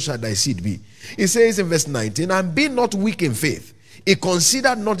spoken, so shall thy seed be. It says in verse 19, and be not weak in faith. He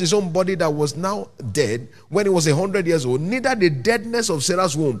considered not his own body that was now dead when he was 100 years old, neither the deadness of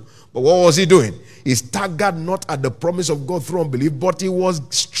Sarah's womb. But what was he doing? He staggered not at the promise of God through unbelief, but he was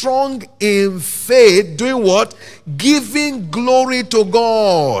strong in faith, doing what? Giving glory to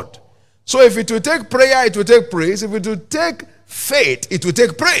God. So if it will take prayer, it will take praise. If it will take faith, it will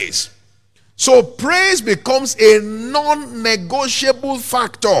take praise. So praise becomes a non-negotiable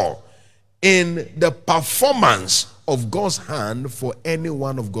factor in the performance of God's hand for any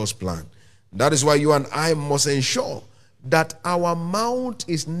one of God's plan. That is why you and I must ensure that our mouth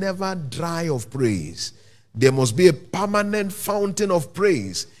is never dry of praise. There must be a permanent fountain of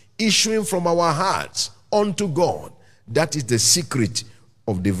praise issuing from our hearts unto God. That is the secret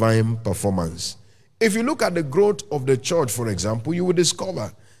of divine performance. If you look at the growth of the church, for example, you will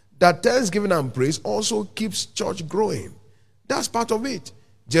discover that thanksgiving and praise also keeps church growing. That's part of it.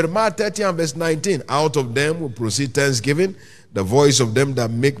 Jeremiah 30 and verse 19, out of them will proceed thanksgiving, the voice of them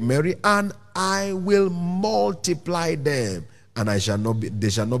that make merry, and I will multiply them, and they shall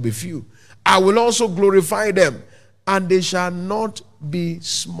not be few. I will also glorify them, and they shall not be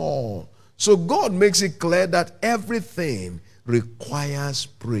small. So God makes it clear that everything requires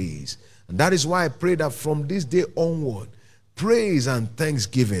praise. And that is why I pray that from this day onward, praise and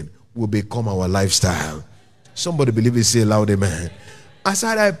thanksgiving will become our lifestyle. Somebody believe it, say loud amen. I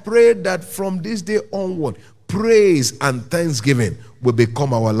said, I pray that from this day onward, praise and thanksgiving will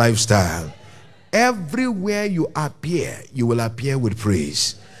become our lifestyle. Everywhere you appear, you will appear with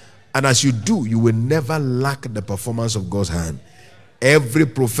praise. And as you do, you will never lack the performance of God's hand. Every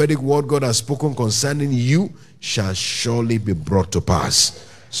prophetic word God has spoken concerning you shall surely be brought to pass.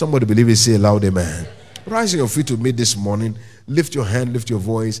 Somebody believe it, say loud amen. Rise on your feet with me this morning. Lift your hand, lift your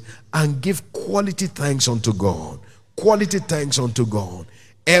voice, and give quality thanks unto God. Quality thanks unto God.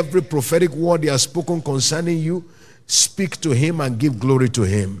 Every prophetic word he has spoken concerning you, speak to him and give glory to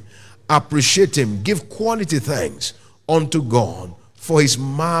him. Appreciate him. Give quality thanks unto God for his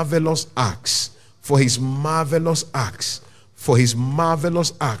marvelous acts. For his marvelous acts. For his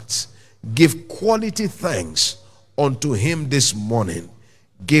marvelous acts. Give quality thanks unto him this morning.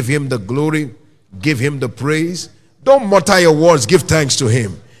 Give him the glory. Give him the praise. Don't mutter your words. Give thanks to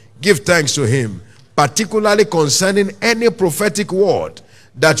him. Give thanks to him. Particularly concerning any prophetic word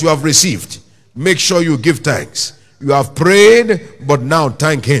that you have received. Make sure you give thanks. You have prayed, but now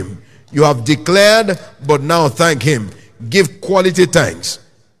thank him. You have declared, but now thank him. Give quality thanks.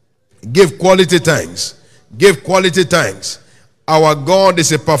 Give quality thanks. Give quality thanks. Our God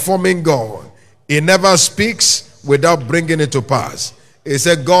is a performing God. He never speaks without bringing it to pass. He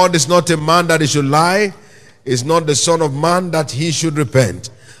said, God is not a man that he should lie. Is not the son of man that he should repent.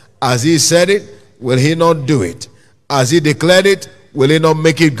 As he said it, will he not do it? As he declared it, will he not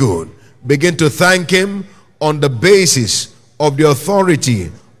make it good? Begin to thank him on the basis of the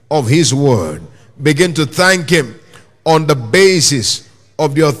authority of his word. Begin to thank him on the basis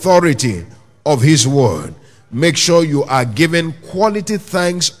of the authority of his word. Make sure you are giving quality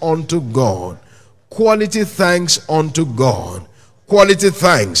thanks unto God. Quality thanks unto God. Quality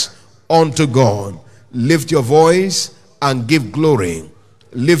thanks unto God. Lift your voice and give glory.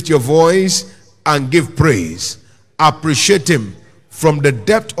 Lift your voice and give praise. Appreciate him from the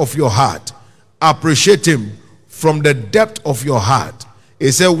depth of your heart. Appreciate him from the depth of your heart.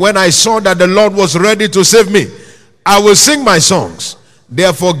 He said, when I saw that the Lord was ready to save me, I will sing my songs.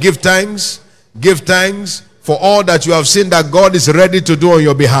 Therefore give thanks for all that you have seen that God is ready to do on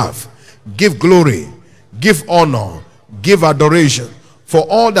your behalf. Give glory, give honor, give adoration for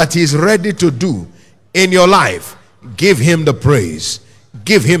all that he is ready to do in your life. Give him the praise,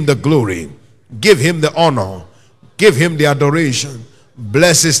 give him the glory, give him the honor, give him the adoration.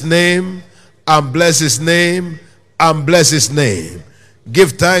 Bless his name and bless his name and bless his name.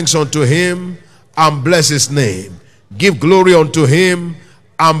 Give thanks unto him and bless his name. Give glory unto him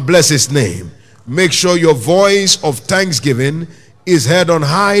and bless his name. Make sure your voice of thanksgiving is heard on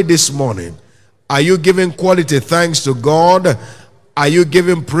high this morning. Are you giving quality thanks to God? Are you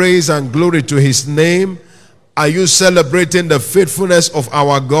giving praise and glory to his name? Are you celebrating the faithfulness of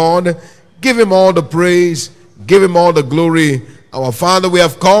our God? Give him all the praise, give him all the glory, Our Father, we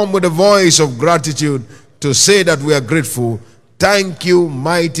have come with a voice of gratitude to say that we are grateful. Thank you,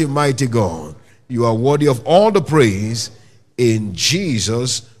 mighty, mighty God. You are worthy of all the praise. In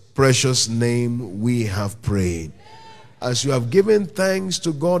Jesus' precious name we have prayed. As you have given thanks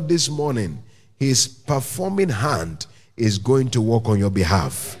to God this morning, His performing hand is going to work on your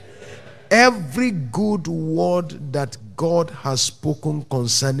behalf. Every good word that God has spoken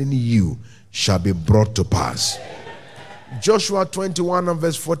concerning you shall be brought to pass. Joshua 21 and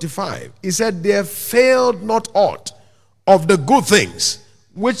verse 45. He said, there failed not aught of the good things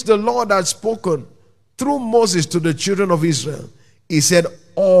which the Lord had spoken through Moses to the children of Israel. He said,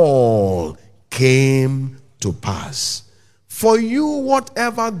 all came to pass. For you,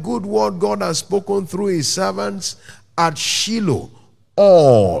 whatever good word God has spoken through His servants at Shiloh,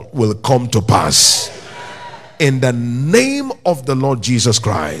 all will come to pass. In the name of the Lord Jesus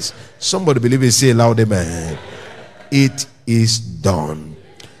Christ. Somebody believe it, say loud amen. It is done.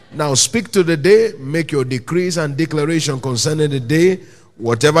 Now speak to the day, make your decrees and declaration concerning the day.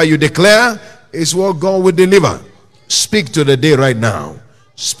 Whatever you declare is what God will deliver. Speak to the day right now.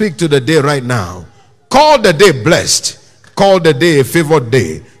 Speak to the day right now. Call the day blessed. Call the day a favored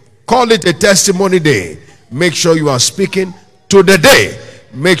day. Call it a testimony day. Make sure you are speaking to the day.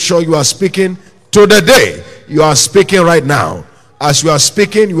 Make sure you are speaking to the day. You are speaking right now. As you are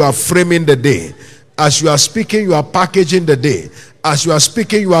speaking, you are framing the day. As you are speaking, you are packaging the day. As you are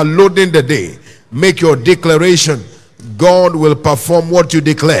speaking, you are loading the day. Make your declaration. God will perform what you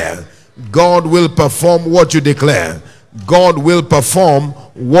declare. God will perform what you declare. God will perform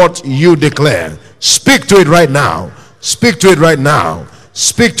what you declare. Speak to it right now. Speak to it right now.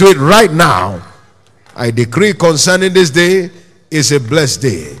 Speak to it right now. I decree concerning this day is a blessed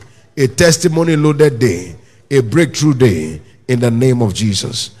day, a testimony loaded day, a breakthrough day in the name of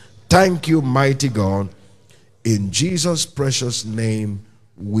Jesus. Thank you, mighty God. In Jesus' precious name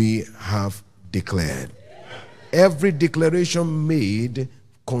we have declared. Every declaration made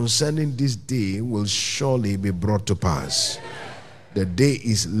concerning this day will surely be brought to pass. The day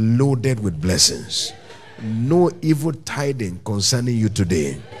is loaded with blessings. No evil tidings concerning you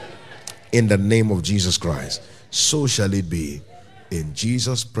today. In the name of Jesus Christ. So shall it be. In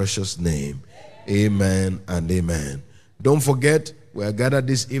Jesus' precious name. Amen and amen. Don't forget, we are gathered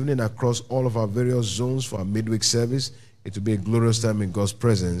this evening across all of our various zones for our midweek service. It will be a glorious time in God's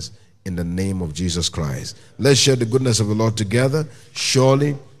presence in the name of Jesus Christ. Let's share the goodness of the Lord together.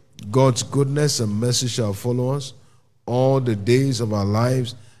 Surely God's goodness and mercy shall follow us all the days of our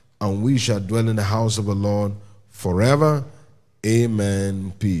lives, and we shall dwell in the house of the Lord forever.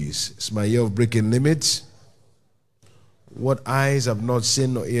 Amen. Peace. It's my year of breaking limits. What eyes have not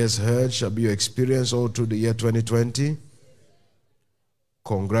seen nor ears heard shall be your experience all through the year 2020.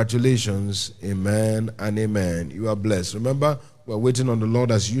 Congratulations. Amen and amen. You are blessed. Remember, we're waiting on the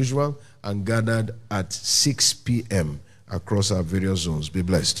Lord as usual and gathered at 6 p.m. across our various zones. Be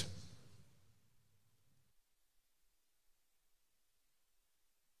blessed.